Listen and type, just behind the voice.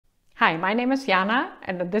Hi, my name is Jana,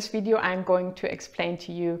 and in this video I'm going to explain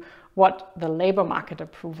to you what the labor market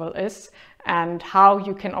approval is and how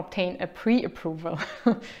you can obtain a pre-approval.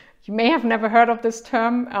 You may have never heard of this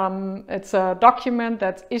term. It's a document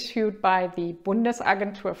that's issued by the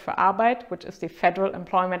Bundesagentur für Arbeit, which is the federal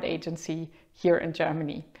employment agency here in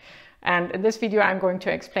Germany. And in this video, I'm going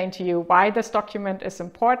to explain to you why this document is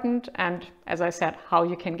important and, as I said, how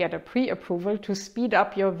you can get a pre-approval to speed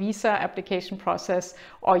up your visa application process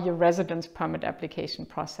or your residence permit application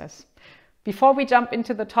process. Before we jump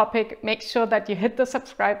into the topic, make sure that you hit the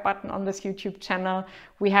subscribe button on this YouTube channel.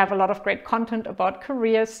 We have a lot of great content about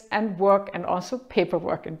careers and work and also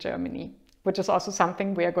paperwork in Germany, which is also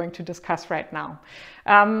something we are going to discuss right now.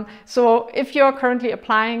 So if you're currently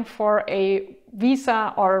applying for a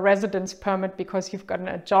visa or a residence permit because you've gotten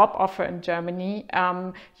a job offer in Germany,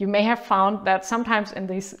 you may have found that sometimes in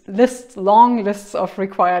these long lists of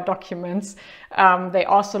required documents, they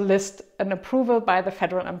also list an approval by the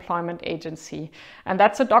Federal Employment Agency. And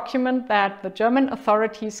that's a document that the German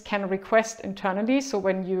authorities can request internally. So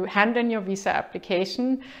when you hand in your visa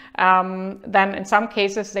application, then in some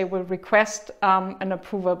cases they will request an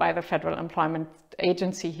approval by the Federal Employment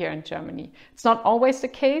Agency here in Germany. It's not always the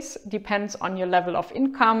case, depends on your level of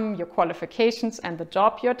income, your qualifications and the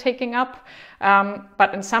job you're taking up.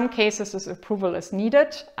 But in some cases this approval is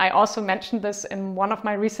needed. I also mentioned this in one of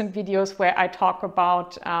my recent videos where I talk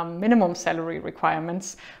about minimum salary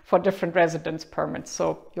requirements for different residence permits.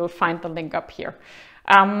 So you'll find the link up here.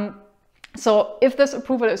 So if this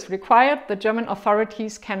approval is required, the German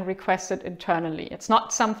authorities can request it internally. It's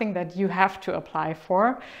not something that you have to apply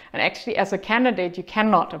for. And actually, as a candidate, you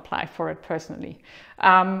cannot apply for it personally.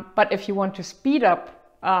 But if you want to speed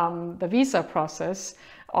up the visa process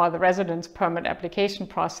or the residence permit application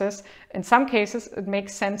process, in some cases, it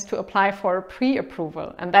makes sense to apply for a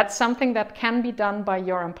pre-approval. And that's something that can be done by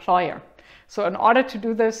your employer. So in order to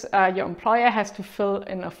do this, your employer has to fill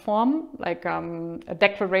in a form, like a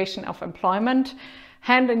declaration of employment,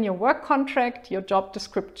 hand in your work contract, your job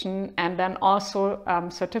description, and then also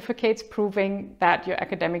certificates proving that your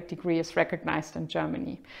academic degree is recognized in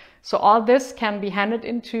Germany. So all this can be handed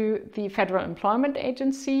into the Federal Employment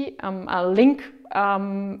Agency. I'll link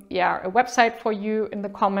a website for you in the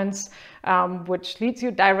comments, which leads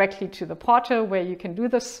you directly to the portal where you can do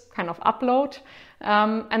this kind of upload.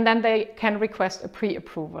 And then they can request a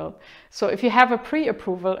pre-approval. So if you have a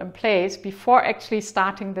pre-approval in place before actually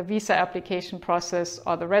starting the visa application process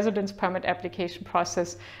or the residence permit application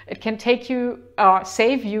process, it can take you or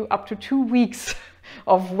save you up to 2 weeks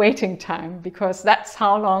of waiting time, because that's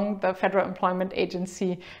how long the Federal Employment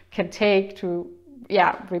Agency can take to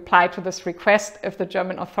reply to this request if the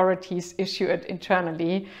German authorities issue it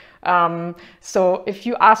internally. So if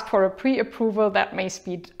you ask for a pre-approval, that may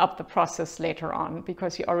speed up the process later on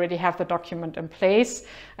because you already have the document in place.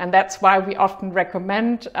 And that's why we often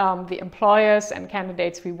recommend the employers and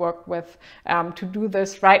candidates we work with to do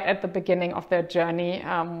this right at the beginning of their journey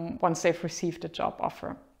once they've received a job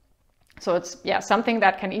offer. So it's something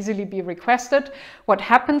that can easily be requested. What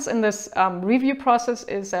happens in this review process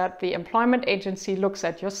is that the employment agency looks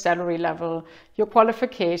at your salary level, your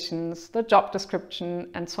qualifications, the job description,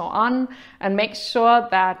 and so on, and makes sure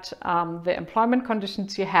that the employment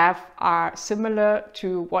conditions you have are similar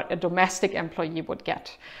to what a domestic employee would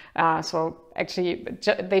get. So actually,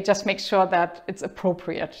 they just make sure that it's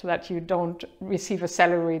appropriate, that you don't receive a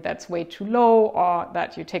salary that's way too low or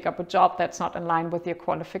that you take up a job that's not in line with your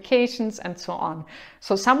qualifications and so on.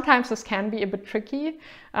 So sometimes this can be a bit tricky.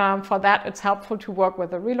 For that, it's helpful to work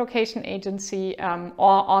with a relocation agency or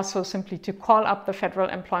also simply to call up the Federal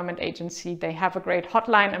Employment Agency. They have a great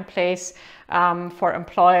hotline in place for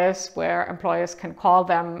employers where employers can call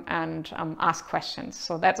them and ask questions.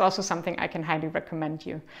 So that's also something I can highly recommend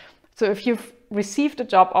you. So if you've received a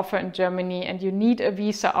job offer in Germany and you need a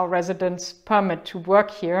visa or residence permit to work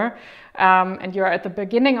here, and you're at the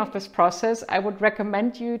beginning of this process, I would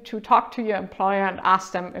recommend you to talk to your employer and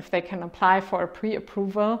ask them if they can apply for a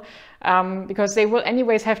pre-approval, because they will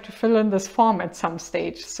anyways have to fill in this form at some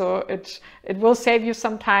stage. So it will save you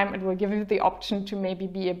some time. It will give you the option to maybe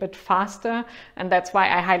be a bit faster. And that's why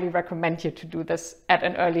I highly recommend you to do this at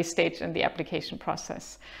an early stage in the application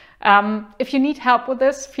process. If you need help with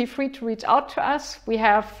this, feel free to reach out to us. We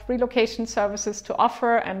have relocation services to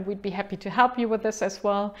offer, and we'd be happy to help you with this as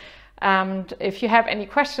well. And if you have any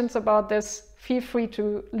questions about this, feel free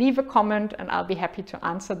to leave a comment and I'll be happy to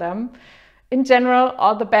answer them. In general,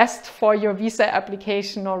 all the best for your visa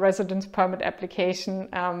application or residence permit application.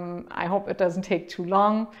 I hope it doesn't take too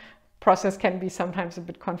long. Process can be sometimes a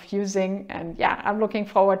bit confusing, and I'm looking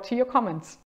forward to your comments.